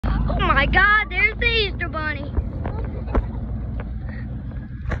my God, there's the Easter Bunny.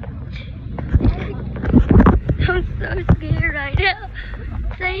 I'm so scared right now.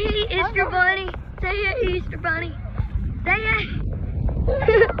 Say hey, Easter Bunny. Say hey, Easter Bunny. Say hey.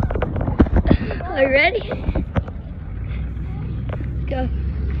 Are you ready? Let's go.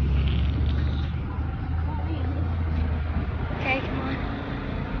 Okay, come on.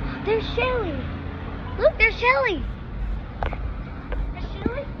 There's Shelly. Look, there's Shelly. There's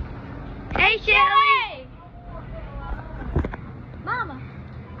Shelly? Hey, Shelly. Mama.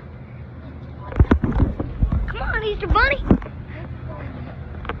 Come on, Easter Bunny.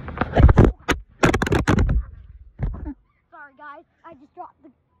 Sorry, guys. I just dropped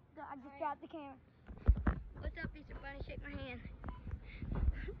the camera. What's up, Easter Bunny? Shake my hand.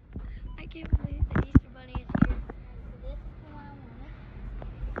 I can't believe the Easter Bunny is here.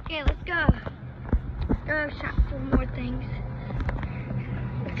 Okay, let's go. Let's go shop for more things.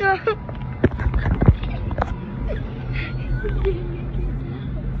 Let's go.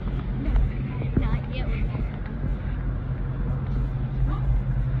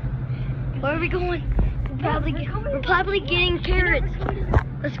 Where are we going? We're probably getting carrots.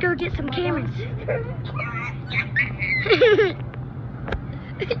 Let's go get some carrots.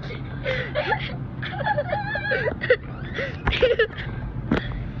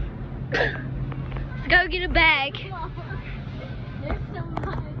 Let's go get a bag.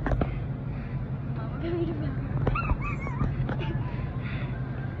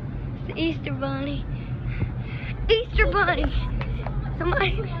 It's the Easter Bunny. Easter Bunny.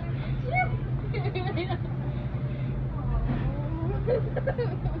 Somebody.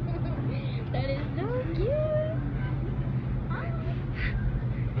 That is so cute.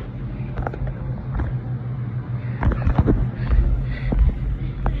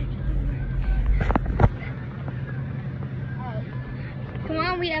 Come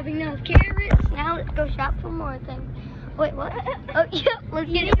on, we have enough carrots. Now let's go shop for more things. Wait, what? Oh, yep,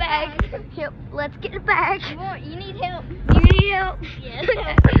 let's get a bag. Yep, let's get a bag. You need help. You need help? Yes.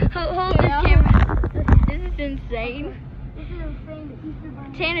 Hold this camera. This is insane. This is insane. The Easter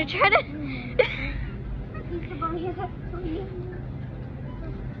Bunny. Tanner, try to... Easter Bunny has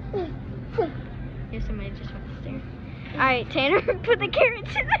Here's somebody just went upstairs. Alright, Tanner, put the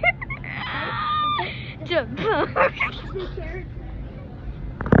carrots in there. Jump. carrots.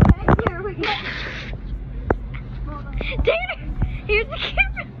 Here we go. Tanner, here's the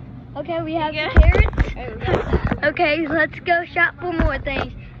carrot. Okay, we have the carrots. Okay, let's go shop for more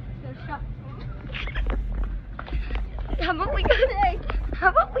things. How about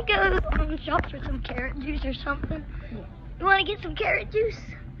we go shop for some carrot juice or something? Yeah. You want to get some carrot juice?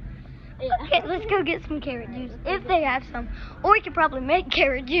 Yeah. Okay, let's go get some carrot juice if they have some. Or we could probably make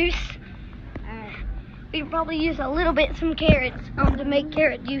carrot juice. We could probably use a little bit some carrots to make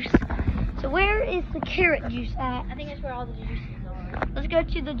carrot juice. So where is the carrot juice at? I think that's where all the juices are. Let's go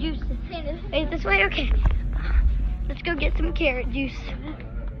to the juices. Wait, this way? Okay. Let's go get some carrot juice.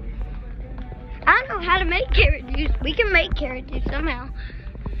 I know how to make carrot juice. We can make carrot juice somehow.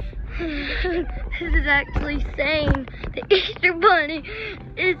 This is actually saying the Easter Bunny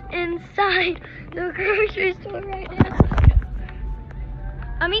is inside the grocery store right now.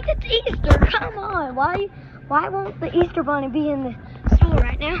 I mean, it's Easter. Come on. Why won't the Easter Bunny be in the store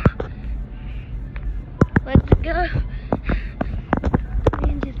right now? Let's go.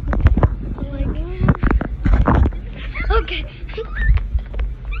 And just okay.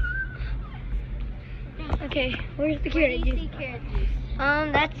 Okay, where's the carrot juice?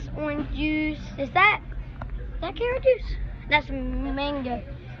 That's orange juice. Is that carrot juice? That's mango.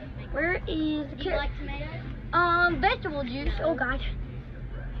 Where is the carrot? Do you like tomatoes? Vegetable juice. Oh God.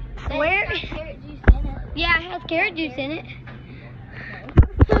 Where is carrot juice in it? Yeah, it has carrot juice in it.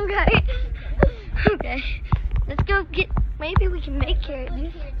 Okay. Okay. Let's go get. Maybe we can make carrot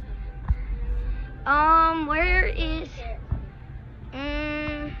juice. Where is?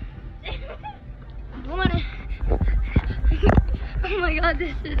 Oh my God,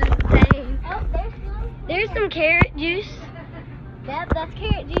 this is insane. Oh, there's some carrot juice. That's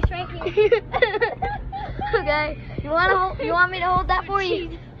carrot juice right here. Okay. You want me to hold that for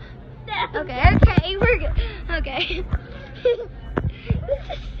you? Okay, we're good. Okay. This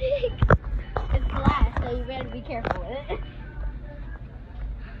is sick. It's glass, so you better be careful with it.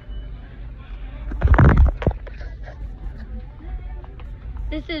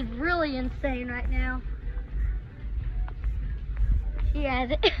 This is really insane right now. She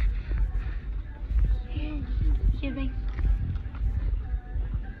has it. Excuse me.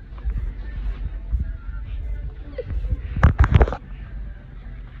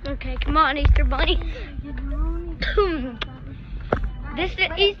 Okay, come on, Easter Bunny. This is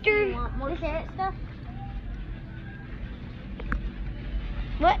What else do Easter. you want? More carrot stuff?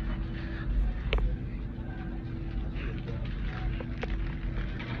 What?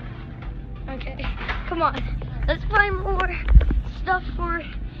 Okay, come on. Let's find more stuff for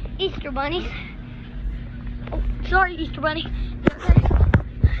Easter bunnies. Oh, sorry, Easter bunny.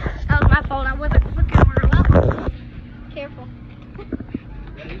 That was my fault. I wasn't looking over her level. Careful.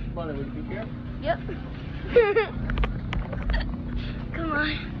 Easter bunny, would you be careful? Yep. Come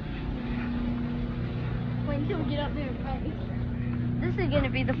on. Wait until we get up there and fight. This is gonna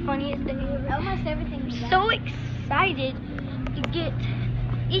be the funniest day ever. Almost everything's I'm back. so excited to get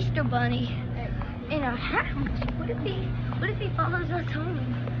Easter bunny in a house. What if he follows us home?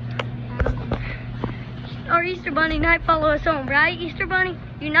 Our Easter bunny night follow us home, right? Easter bunny,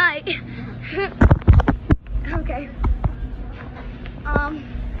 unite. Okay. I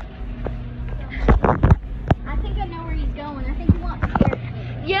think I know where he's going. I think he wants carrot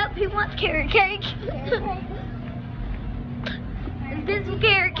cake. Yep, he wants carrot cake. Carrot cake? Let's get some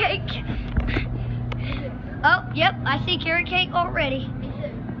carrot cake. Oh, yep, I see carrot cake already. Me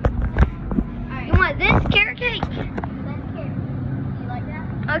too. Alright. You want this carrot cake? That's carrot. You like that?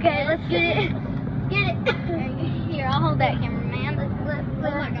 Okay, let's get it. Get it. Here, I'll hold that, cameraman. Oh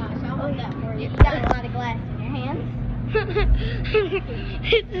my gosh, I'll hold that for you. You got a lot of glass in your hands.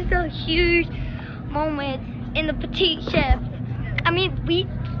 This is a huge moment in the Petite Chef. I mean, we're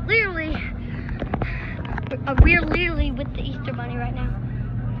literally with the Easter bunny right now.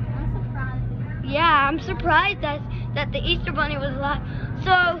 I'm surprised. Yeah, I'm surprised that the Easter bunny was alive.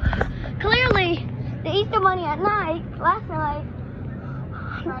 So clearly, the Easter bunny at night, last night,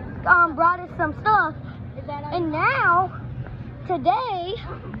 brought us some stuff, Is that all? and now today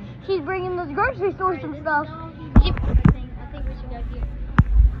she's bringing the grocery store some stuff. I think we should go here.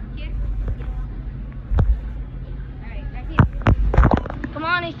 Here? Alright, right here. Come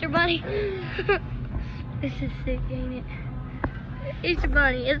on, Easter bunny. This is sick, ain't it? Easter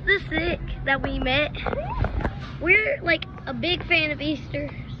bunny, is this sick that we met? We're like a big fan of Easter,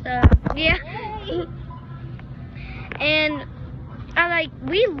 so yeah. Yay. And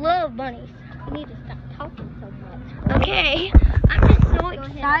we love bunnies. We need to stop talking so much. Okay, I'm just so Go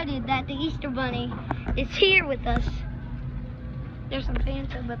ahead. excited that the Easter bunny is here with us. There's some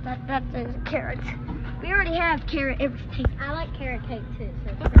Fanta, but that's carrots. We already have carrot everything. I like carrot cake too,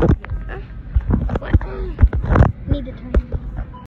 so it's pretty good. What? Need to turn it.